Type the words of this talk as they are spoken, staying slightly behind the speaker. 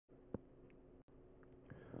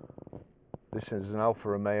This is an Alfa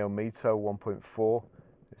Romeo Mito 1.4.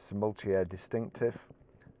 It's a multi-air distinctive.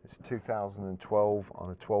 It's 2012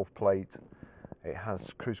 on a 12 plate. It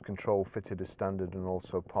has cruise control fitted as standard and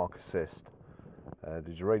also park assist.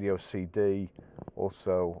 There's a radio CD,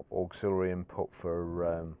 also auxiliary input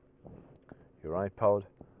for your iPod.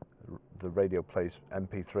 The radio plays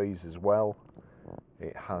MP3s as well.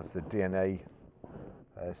 It has the DNA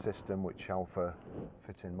system which Alfa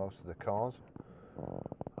fit in most of the cars.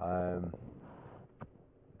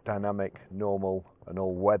 Dynamic, normal and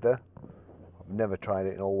all weather. I've never tried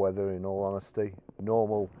it in all weather, in all honesty.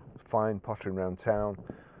 Normal, fine, pottering around town.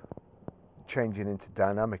 Changing into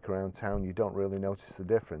dynamic around town, you don't really notice the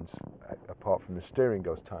difference, apart from the steering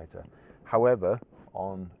goes tighter. However,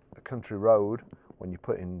 on a country road, when you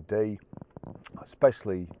put in D,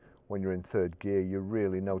 especially when you're in third gear, you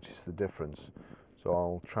really notice the difference. So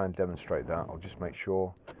I'll try and demonstrate that. I'll just make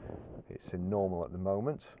sure it's in normal at the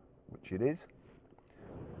moment, which it is,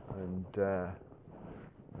 and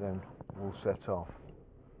then we'll set off.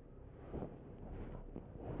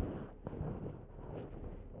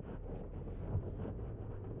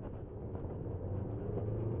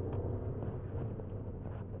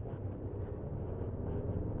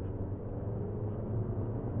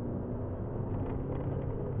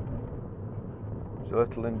 There's a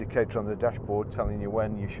little indicator on the dashboard telling you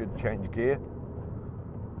when you should change gear.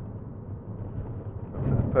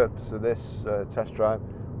 For the purpose of this test drive,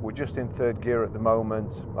 we're just in third gear at the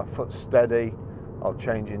moment. My foot's steady. I'll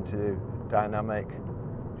change into dynamic.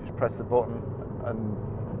 Just press the button and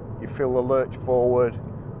you feel the lurch forward.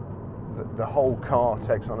 The whole car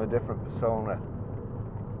takes on a different persona.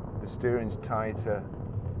 The steering's tighter,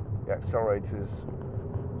 the accelerator's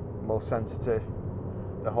more sensitive.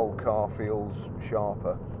 The whole car feels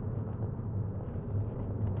sharper.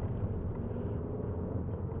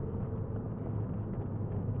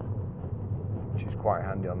 Which is quite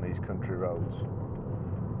handy on these country roads.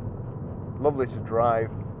 Lovely to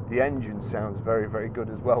drive. The engine sounds very, very good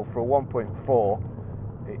as well. For a 1.4,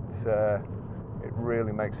 it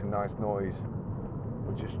really makes a nice noise.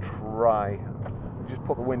 We'll just try. We'll just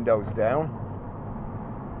put the windows down.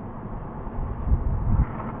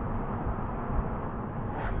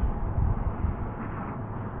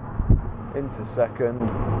 Into second.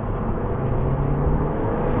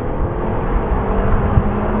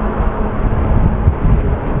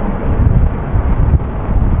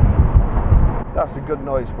 That's a good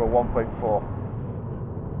noise for a 1.4.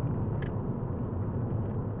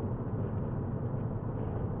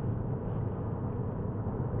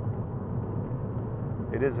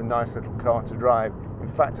 It is a nice little car to drive. In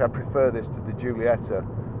fact, I prefer this to the Giulietta,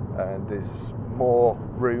 and there's more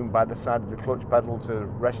room by the side of the clutch pedal to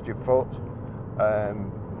rest your foot,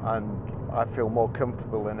 and I feel more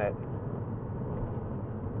comfortable in it.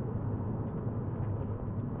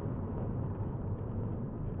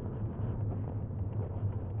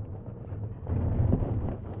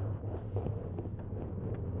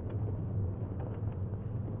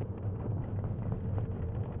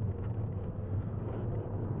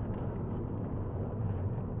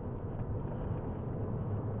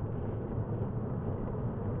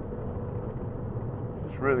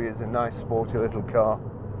 This really is a nice sporty little car.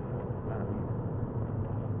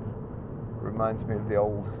 Reminds me of the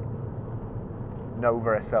old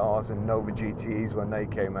Nova SRs and Nova GTEs when they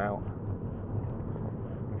came out.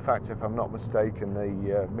 In fact, if I'm not mistaken,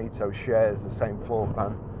 the Mito shares the same floor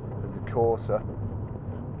pan as the Corsa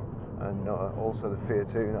and also the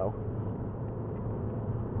Fiat Uno,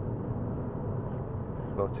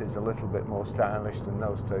 but is a little bit more stylish than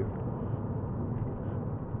those two.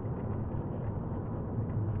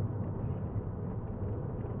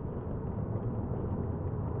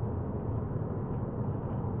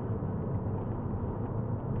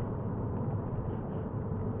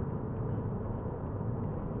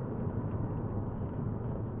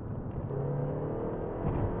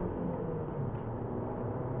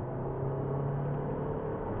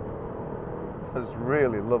 Has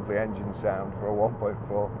really lovely engine sound for a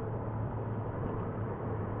 1.4.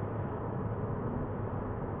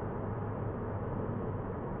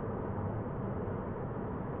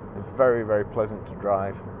 It's very, very pleasant to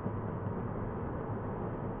drive.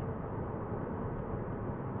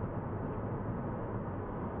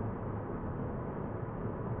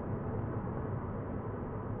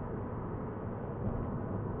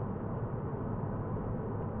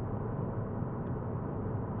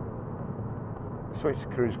 Switch the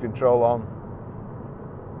cruise control on,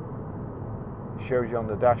 it shows you on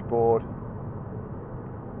the dashboard.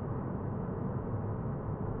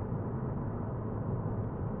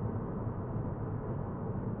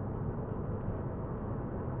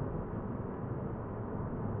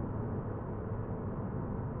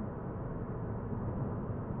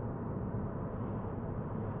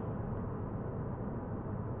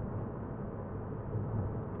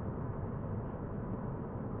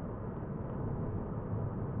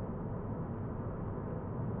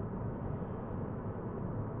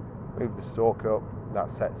 move the stalk up, that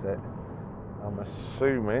sets it. I'm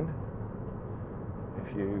assuming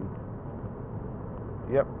if you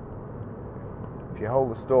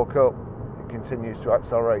hold the stalk up, it continues to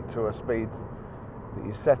accelerate to a speed that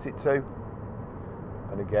you set it to,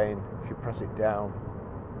 and again if you press it down,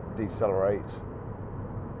 it decelerates.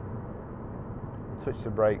 Touch the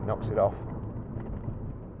brake, knocks it off.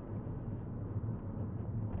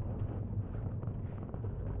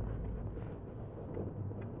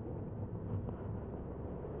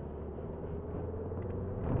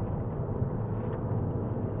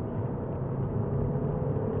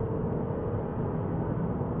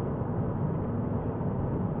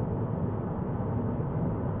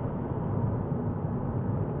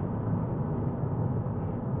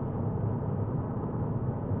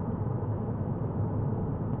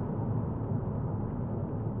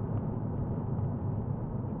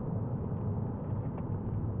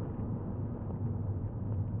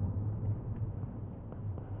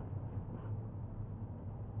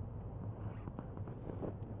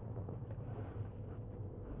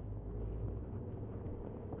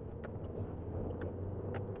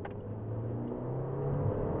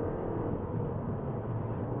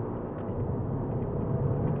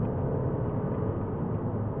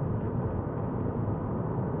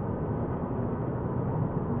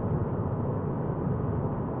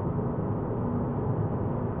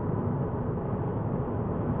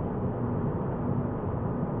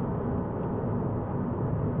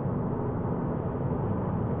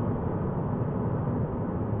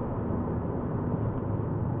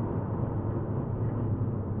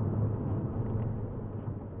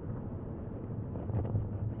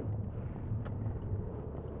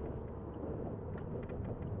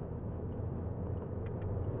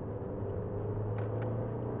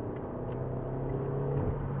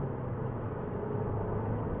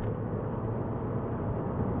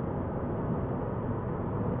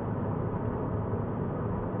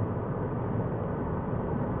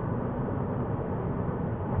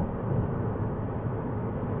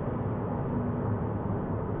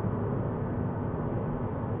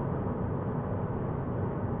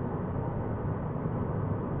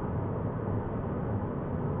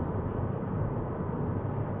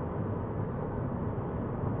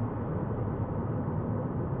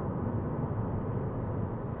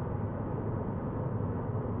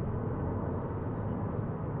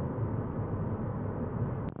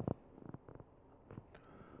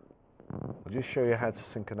 I'll just show you how to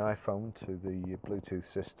sync an iPhone to the Bluetooth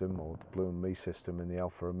system or the Blue and Me system in the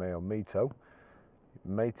Alfa Romeo Mito. It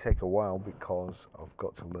may take a while because I've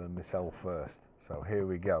got to learn this L first. So here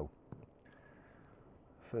we go.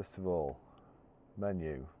 First of all,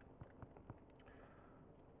 menu.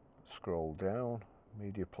 Scroll down,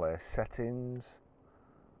 media player settings,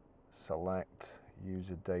 select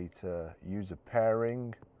user data, user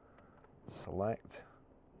pairing, select.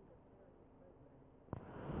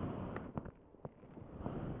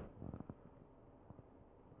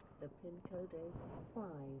 The pin code is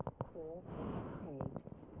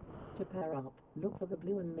 548. To pair up, look for the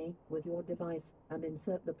Blue and Me with your device and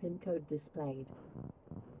insert the pin code displayed.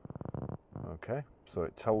 Okay, so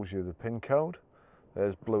it tells you the pin code.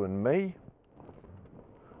 There's Blue and Me.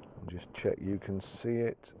 I'll just check you can see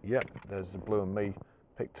it. Yep, there's the Blue and Me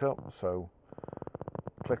picked up. So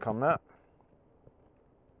click on that.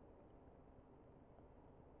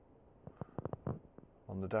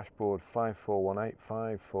 On the dashboard, 5418,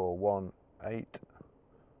 5418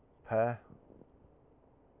 pair.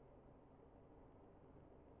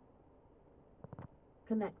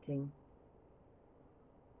 Connecting.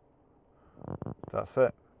 That's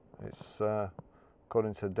it. It's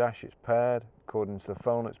according to the dash, it's paired. According to the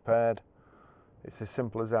phone, it's paired. It's as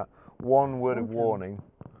simple as that. One word of warning.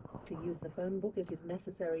 To use the phone book, it is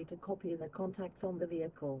necessary to copy the contacts on the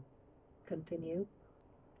vehicle. Continue.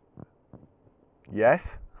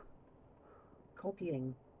 Yes.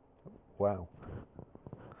 Copying. Wow.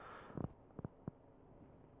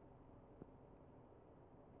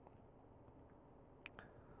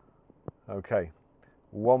 Okay.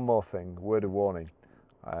 One more thing, word of warning.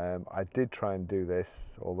 I did try and do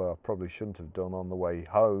this, although I probably shouldn't have done on the way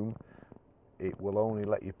home. It will only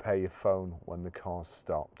let you pair your phone when the car's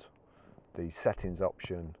stopped. The settings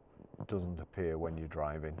option doesn't appear when you're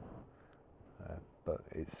driving, but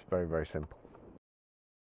it's very, very simple.